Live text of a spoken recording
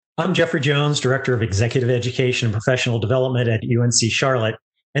I'm Jeffrey Jones, Director of Executive Education and Professional Development at UNC Charlotte,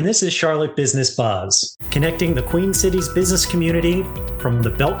 and this is Charlotte Business Buzz, connecting the Queen City's business community from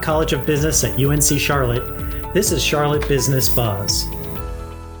the Belk College of Business at UNC Charlotte. This is Charlotte Business Buzz.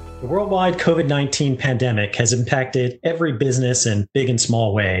 The worldwide COVID-19 pandemic has impacted every business in big and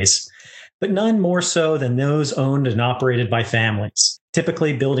small ways, but none more so than those owned and operated by families,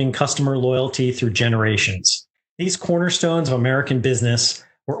 typically building customer loyalty through generations. These cornerstones of American business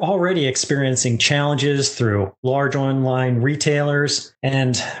were already experiencing challenges through large online retailers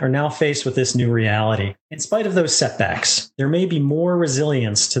and are now faced with this new reality. In spite of those setbacks, there may be more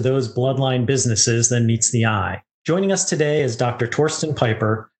resilience to those bloodline businesses than meets the eye. Joining us today is Dr. Torsten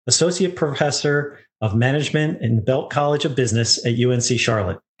Pieper, Associate Professor of Management in the Belk College of Business at UNC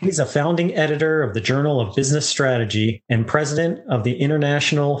Charlotte. He's a founding editor of the Journal of Business Strategy and president of the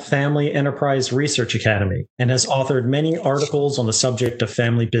International Family Enterprise Research Academy, and has authored many articles on the subject of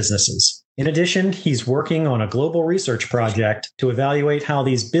family businesses. In addition, he's working on a global research project to evaluate how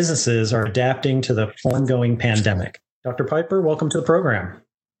these businesses are adapting to the ongoing pandemic. Dr. Pieper, welcome to the program.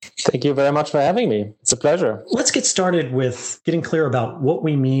 Thank you very much for having me. It's a pleasure. Let's get started with getting clear about what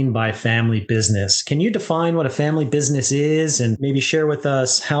we mean by family business. Can you define what a family business is and maybe share with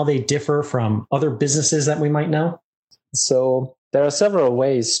us how they differ from other businesses that we might know? So there are several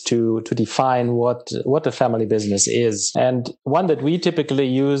ways to define what a family business is. And one that we typically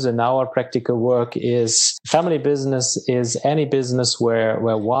use in our practical work is family business is any business where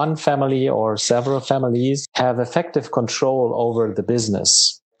one family or several families have effective control over the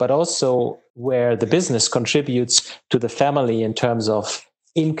business, but also where the business contributes to the family in terms of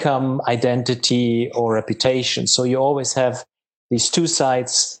income, identity, or reputation. So you always have these two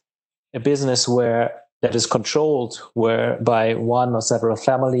sides, a business that is controlled by one or several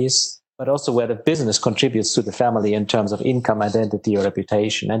families, but also where the business contributes to the family in terms of income, identity, or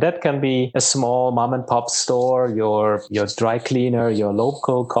reputation. And that can be a small mom and pop store, your dry cleaner, your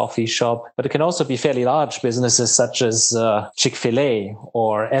local coffee shop, but it can also be fairly large businesses such as Chick-fil-A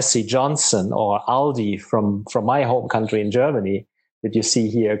or S.C. Johnson or Aldi from my home country in Germany, that you see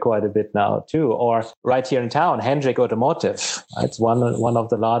here quite a bit now too, or right here in town, Hendrick Automotive. It's one of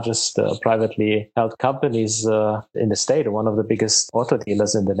the largest privately held companies in the state, and one of the biggest auto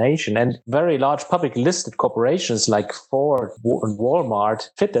dealers in the nation. And very large public listed corporations like Ford and Walmart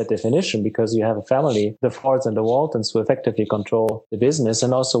fit that definition because you have a family, the Fords and the Waltons, who effectively control the business,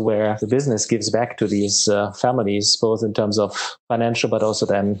 and also where the business gives back to these families, both in terms of financial but also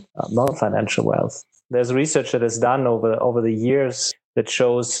then non-financial wealth. There's research that is done over the years that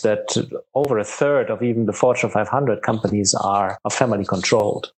shows that over a third of even the Fortune 500 companies are family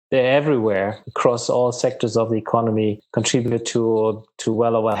controlled. They're everywhere across all sectors of the economy, contribute to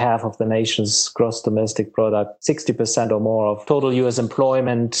well over half of the nation's gross domestic product, 60% or more of total U.S.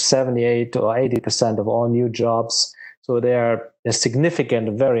 employment, 78 or 80% of all new jobs. So they are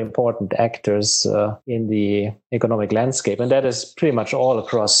significant, very important actors in the economic landscape. And that is pretty much all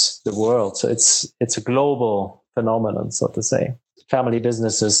across the world. So it's a global phenomenon, so to say. Family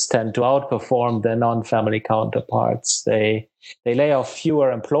businesses tend to outperform their non-family counterparts. They lay off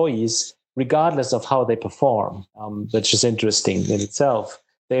fewer employees regardless of how they perform, which is interesting in itself.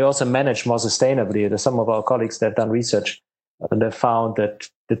 They also manage more sustainably. There's some of our colleagues that have done research and they found that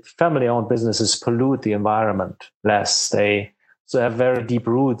family-owned businesses pollute the environment less. They also have very deep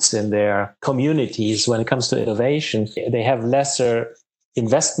roots in their communities. When it comes to innovation, they have lesser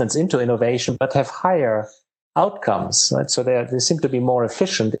investments into innovation, but have higher outcomes. Right? So they seem to be more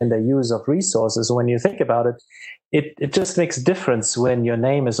efficient in their use of resources. When you think about it, it just makes a difference when your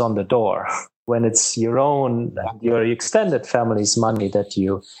name is on the door, when it's your extended family's money that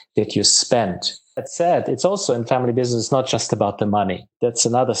you spend. That said, it's also in family business not just about the money. That's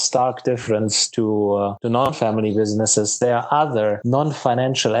another stark difference to non-family businesses. There are other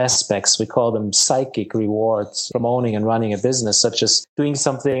non-financial aspects. We call them psychic rewards from owning and running a business, such as doing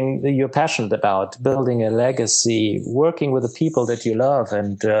something that you're passionate about, building a legacy, working with the people that you love,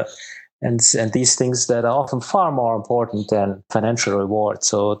 and these things that are often far more important than financial rewards.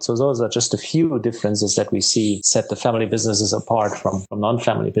 So those are just a few differences that we see set the family businesses apart from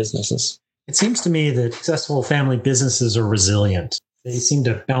non-family businesses. It seems to me that successful family businesses are resilient. They seem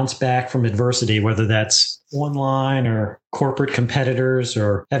to bounce back from adversity, whether that's online or corporate competitors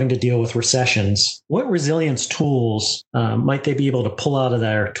or having to deal with recessions. What resilience tools might they be able to pull out of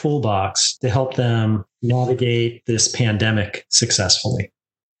their toolbox to help them navigate this pandemic successfully?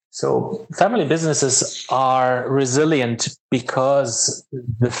 So family businesses are resilient because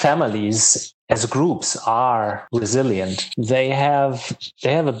the families as groups are resilient. They have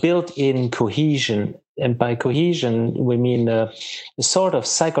a built-in cohesion. And by cohesion, we mean a sort of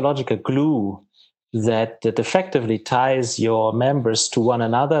psychological glue that effectively ties your members to one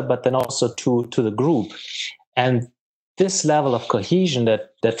another, but then also to the group. And this level of cohesion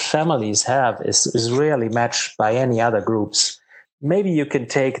that families have is rarely matched by any other groups. Maybe you can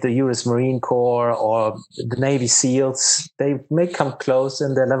take the US Marine Corps or the Navy SEALs. They may come close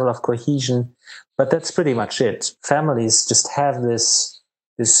in their level of cohesion, but that's pretty much it. Families just have this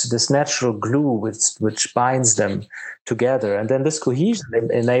natural glue which binds them together. And then this cohesion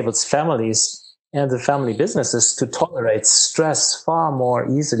enables families and the family businesses to tolerate stress far more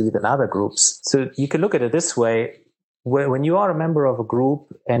easily than other groups. So you can look at it this way. When you are a member of a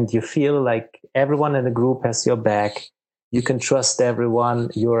group and you feel like everyone in the group has your back, you can trust everyone,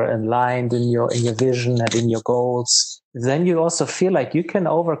 you're aligned in your vision and in your goals, then you also feel like you can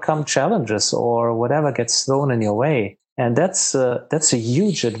overcome challenges or whatever gets thrown in your way. And that's a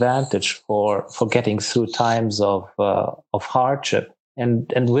huge advantage for getting through times of hardship.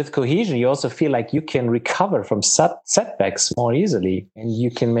 And with cohesion, you also feel like you can recover from setbacks more easily, and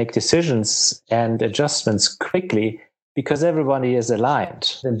you can make decisions and adjustments quickly because everybody is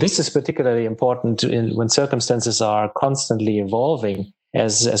aligned. And this is particularly important when circumstances are constantly evolving,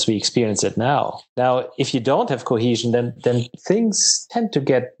 as we experience it now. Now, if you don't have cohesion, then things tend to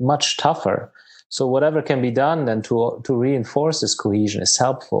get much tougher. So whatever can be done then to reinforce this cohesion is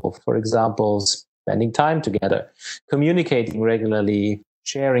helpful. For example, spending time together, communicating regularly,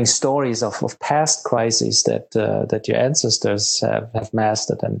 sharing stories of past crises that your ancestors have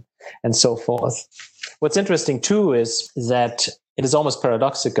mastered, and so forth. What's interesting too is that it is almost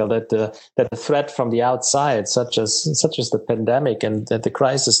paradoxical that the threat from the outside, such as the pandemic and the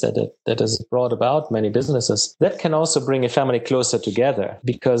crisis that has brought about many businesses, that can also bring a family closer together,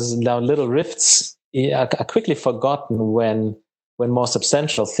 because now little rifts are quickly forgotten when more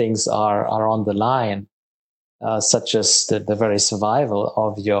substantial things are on the line, such as the very survival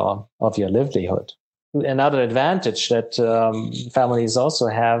of your livelihood. Another advantage that families also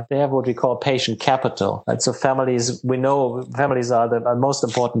have, they have what we call patient capital. Right? So we know families are the most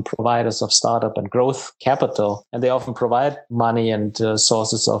important providers of startup and growth capital, and they often provide money and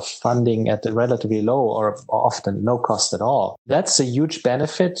sources of funding at a relatively low or often no cost at all. That's a huge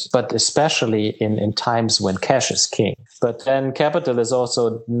benefit, but especially in times when cash is king. But then capital is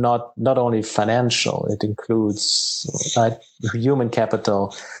also not only financial. It includes human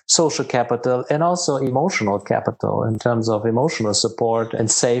capital, social capital, and also emotional capital in terms of emotional support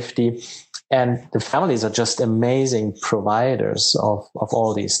and safety. And the families are just amazing providers of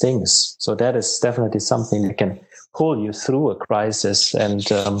all these things. So that is definitely something that can pull you through a crisis and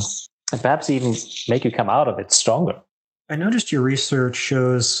perhaps even make you come out of it stronger. I noticed your research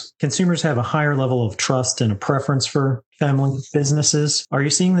shows consumers have a higher level of trust and a preference for family businesses. Are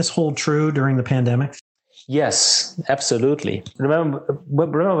you seeing this hold true during the pandemic? Yes, absolutely. Remember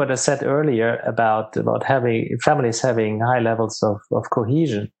what I said earlier about having families having high levels of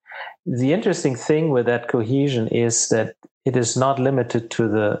cohesion. The interesting thing with that cohesion is that it is not limited to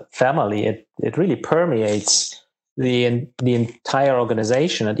the family. It really permeates the entire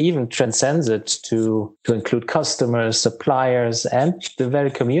organization and even transcends it to include customers, suppliers, and the very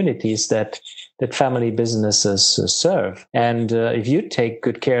communities that family businesses serve. And if you take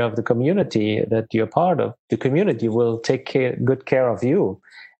good care of the community that you're part of, the community will take good care of you.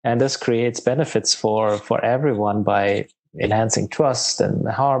 And this creates benefits for everyone by enhancing trust and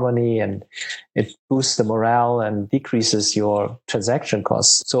harmony, and it boosts the morale and decreases your transaction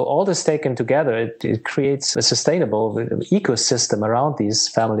costs. So all this taken together, it creates a sustainable ecosystem around these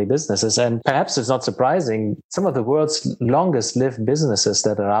family businesses. And perhaps it's not surprising, some of the world's longest lived businesses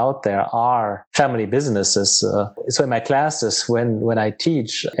that are out there are family businesses. So in my classes, when I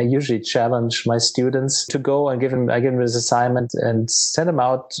teach, I usually challenge my students to go and I give them this assignment and send them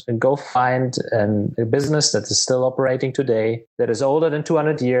out and go find a business that is still operating today, that is older than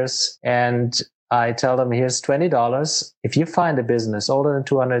 200 years. And I tell them, here's $20. If you find a business older than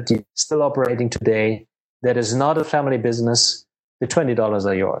 200 years, still operating today, that is not a family business, the $20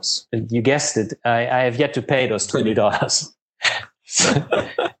 are yours. You guessed it. I have yet to pay those $20.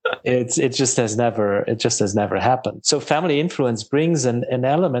 It just has never happened. So family influence brings an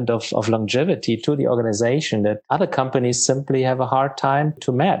element of longevity to the organization that other companies simply have a hard time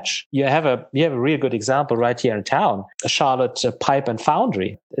to match. You have a real good example right here in town, Charlotte Pipe and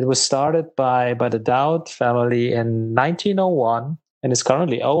Foundry. It was started by the Dowd family in 1901 and is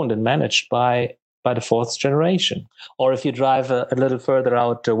currently owned and managed by the fourth generation. Or if you drive a little further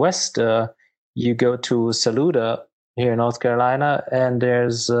out west, you go to Saluda. here in North Carolina, and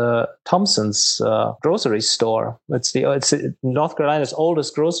there's Thompson's grocery store. It's North Carolina's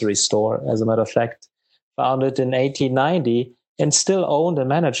oldest grocery store, as a matter of fact, founded in 1890 and still owned and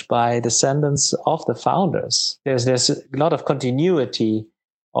managed by descendants of the founders. There's a lot of continuity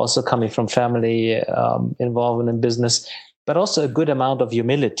also coming from family involvement in business, but also a good amount of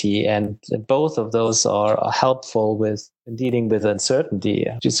humility. And both of those are helpful with dealing with uncertainty.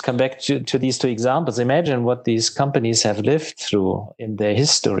 Just come back to these two examples. Imagine what these companies have lived through in their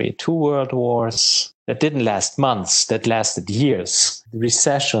history. 2 world wars that didn't last months, that lasted years.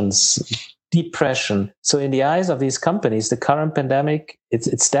 Recessions, depression. So in the eyes of these companies, the current pandemic,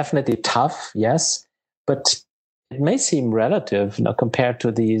 it's definitely tough, yes, but it may seem relative, compared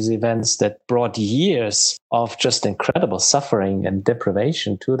to these events that brought years of just incredible suffering and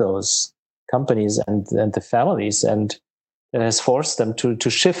deprivation to those companies and the families, and it has forced them to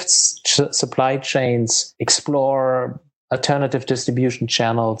shift supply chains, explore alternative distribution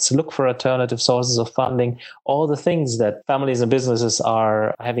channels, look for alternative sources of funding, all the things that families and businesses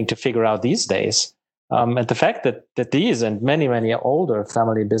are having to figure out these days. And the fact that these and many, many older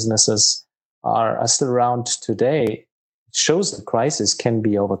family businesses are still around today shows the crisis can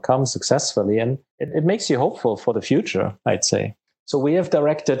be overcome successfully. And it makes you hopeful for the future, I'd say. So we have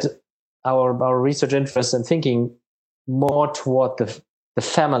directed our research interest in thinking more toward the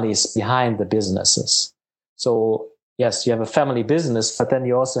families behind the businesses. So yes, you have a family business, but then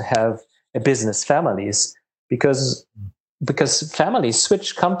you also have a business families because families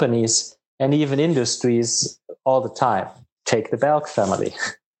switch companies and even industries all the time. Take the Belk family,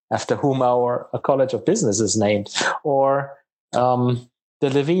 after whom our College of Business is named, or the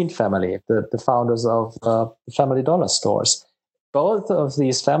Levine family, the founders of the Family Dollar stores. Both of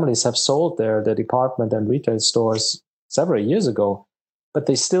these families have sold their department and retail stores several years ago, but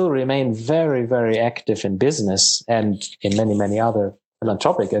they still remain very, very active in business and in many, many other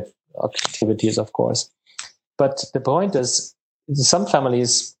philanthropic activities, of course. But the point is, some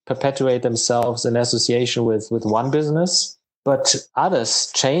families perpetuate themselves in association with one business, but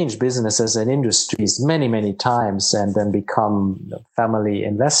others change businesses and industries many, many times and then become family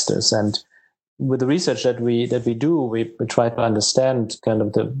investors. And with the research that we do, we try to understand kind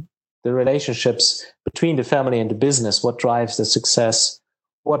of the relationships between the family and the business, what drives the success,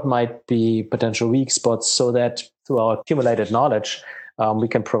 what might be potential weak spots, so that through our accumulated knowledge, we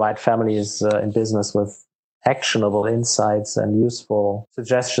can provide families in business with actionable insights and useful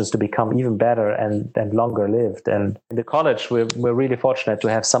suggestions to become even better and longer lived. And in the college, we're really fortunate to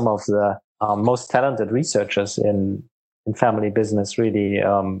have some of the most talented researchers in family business really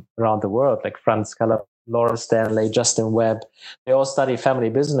around the world, like Franz Keller, Laura Stanley, Justin Webb. They all study family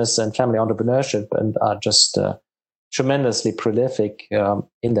business and family entrepreneurship and are just tremendously prolific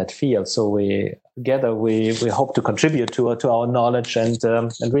in that field. So we hope to contribute to our knowledge and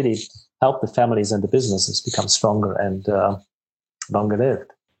really help the families and the businesses become stronger and longer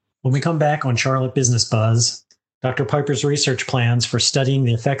lived. When we come back on Charlotte Business Buzz, Dr. Pieper's research plans for studying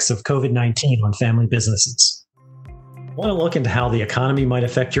the effects of COVID-19 on family businesses. Want to look into how the economy might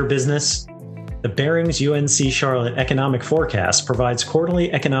affect your business? The Barings UNC Charlotte Economic Forecast provides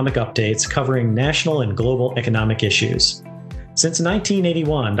quarterly economic updates covering national and global economic issues. Since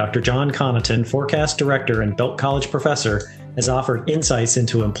 1981, Dr. John Connaughton, Forecast Director and Belk College Professor, has offered insights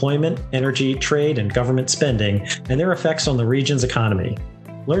into employment, energy, trade, and government spending and their effects on the region's economy.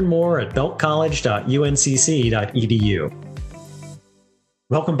 Learn more at belkcollege.uncc.edu.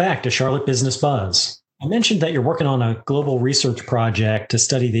 Welcome back to Charlotte Business Buzz. I mentioned that you're working on a global research project to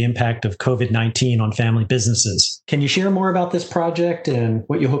study the impact of COVID-19 on family businesses. Can you share more about this project and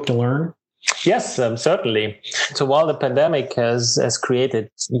what you hope to learn? Yes, certainly. So while the pandemic has created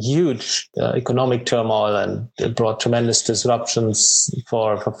huge economic turmoil and it brought tremendous disruptions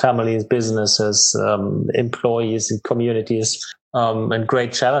for families, businesses, employees, and communities, and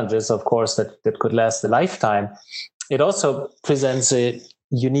great challenges, of course, that could last a lifetime, it also presents a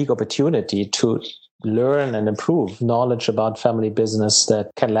unique opportunity to learn and improve knowledge about family business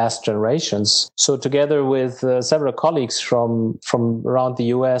that can last generations. So together with several colleagues from around the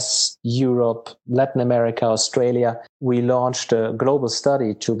US, Europe, Latin America, Australia, we launched a global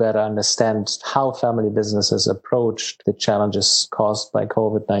study to better understand how family businesses approached the challenges caused by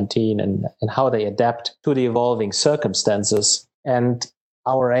COVID-19 and how they adapt to the evolving circumstances. And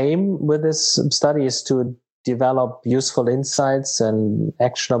our aim with this study is to develop useful insights and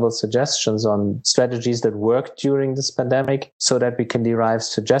actionable suggestions on strategies that worked during this pandemic so that we can derive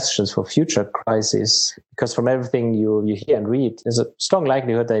suggestions for future crises. Because from everything you hear and read, there's a strong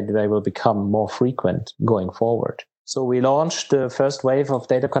likelihood that they will become more frequent going forward. So we launched the first wave of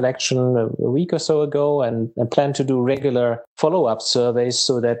data collection a week or so ago and plan to do regular follow-up surveys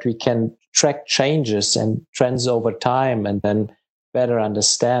so that we can track changes and trends over time and then better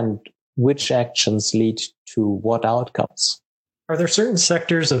understand which actions lead to what outcomes. Are there certain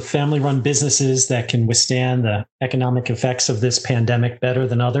sectors of family-run businesses that can withstand the economic effects of this pandemic better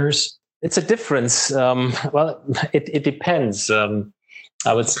than others? It's a difference. It depends,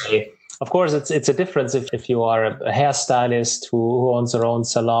 I would say. Of course, it's a difference if you are a hairstylist who owns their own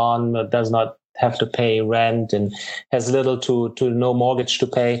salon, does not have to pay rent and has little to no mortgage to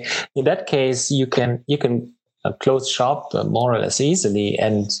pay. In that case, you can close shop more or less easily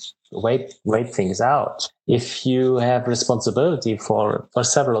and wait things out. If you have responsibility for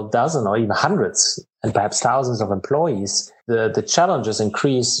several dozen or even hundreds and perhaps thousands of employees, the challenges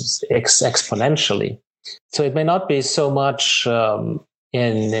increase exponentially. So it may not be so much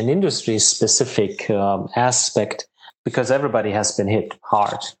in an industry-specific aspect, because everybody has been hit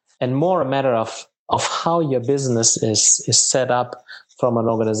hard, and more a matter of how your business is set up from an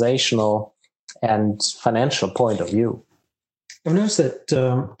organizational and financial point of view. I've noticed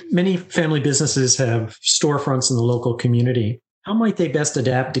that many family businesses have storefronts in the local community. How might they best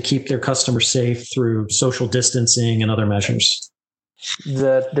adapt to keep their customers safe through social distancing and other measures?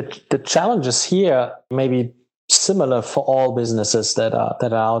 The challenges here may be similar for all businesses that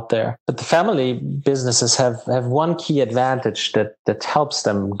are out there. But the family businesses have one key advantage that helps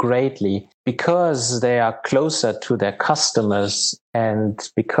them greatly, because they are closer to their customers and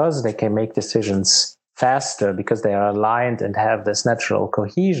because they can make decisions faster, because they are aligned and have this natural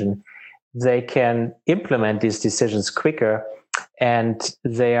cohesion. They can implement these decisions quicker, and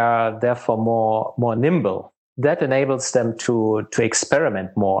they are therefore more nimble. That enables them to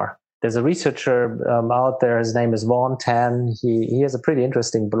experiment more. There's a researcher out there, his name is Vaughn Tan. He has a pretty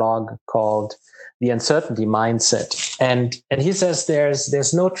interesting blog called The Uncertainty Mindset. And he says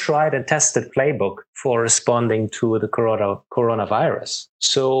there's no tried and tested playbook for responding to the coronavirus.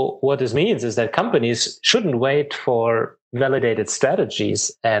 So what this means is that companies shouldn't wait for validated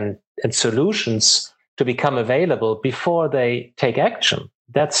strategies and solutions to become available before they take action.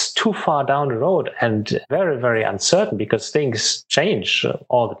 That's too far down the road and very, very uncertain, because things change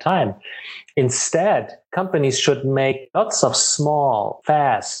all the time. Instead, companies should make lots of small,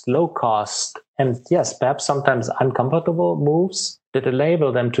 fast, low cost, and yes, perhaps sometimes uncomfortable moves that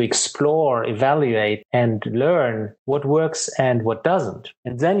enable them to explore, evaluate, and learn what works and what doesn't.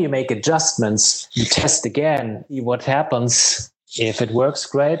 And then you make adjustments, you test again, see what happens. If it works,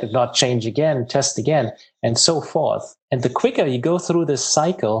 great. If not, change again, test again, and so forth. And the quicker you go through this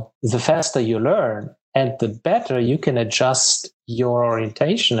cycle, the faster you learn, and the better you can adjust your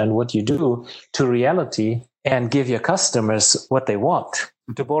orientation and what you do to reality and give your customers what they want.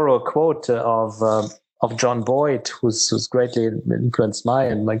 To borrow a quote of John Boyd, who's greatly influenced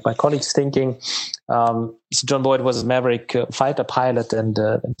my colleagues' thinking. John Boyd was a maverick fighter pilot and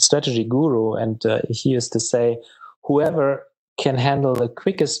strategy guru, and he used to say, whoever can handle the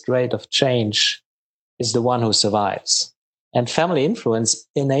quickest rate of change is the one who survives. And family influence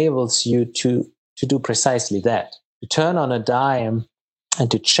enables you to do precisely that, to turn on a dime and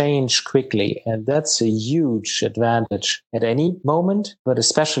to change quickly. And that's a huge advantage at any moment, but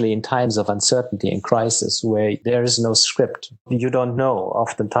especially in times of uncertainty and crisis where there is no script. You don't know.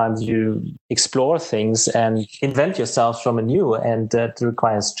 Oftentimes you explore things and invent yourself from anew, and that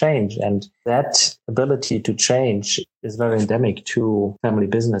requires change. And that ability to change is very endemic to family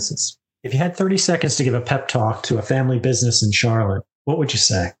businesses. If you had 30 seconds to give a pep talk to a family business in Charlotte, what would you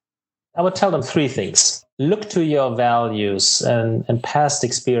say? I would tell them three things. Look to your values and past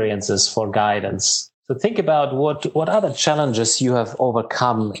experiences for guidance. So think about what other challenges you have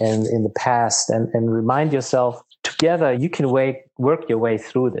overcome in the past and remind yourself, together you can work your way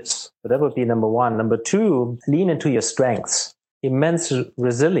through this. So that would be number one. Number two, lean into your strengths. Immense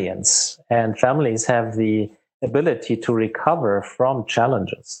resilience, and families have the ability to recover from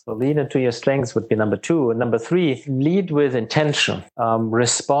challenges. So lean into your strengths would be number two. And number three, lead with intention.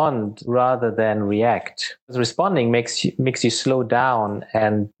 Respond rather than react. Because responding makes you slow down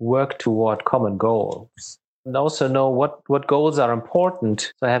and work toward common goals. And also know what goals are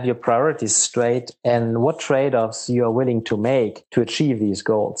important, so have your priorities straight, and what trade-offs you are willing to make to achieve these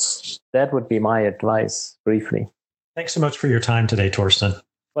goals. That would be my advice, briefly. Thanks so much for your time today, Torsten.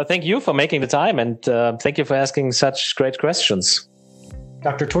 Well, thank you for making the time, and thank you for asking such great questions.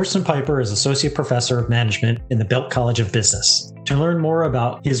 Dr. Torsten Pieper is Associate Professor of Management in the Belk College of Business. To learn more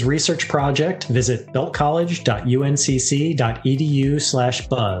about his research project, visit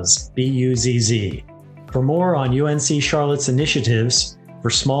belkcollege.uncc.edu/buzz, BUZZ. For more on UNC Charlotte's initiatives, for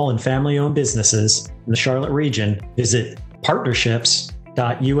small and family-owned businesses in the Charlotte region, visit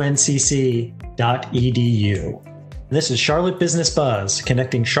partnerships.uncc.edu. This is Charlotte Business Buzz,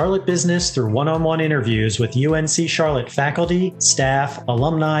 connecting Charlotte business through one-on-one interviews with UNC Charlotte faculty, staff,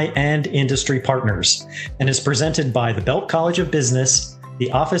 alumni, and industry partners, and is presented by the Belk College of Business, the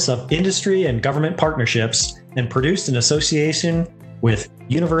Office of Industry and Government Partnerships, and produced in association with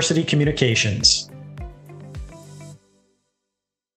University Communications.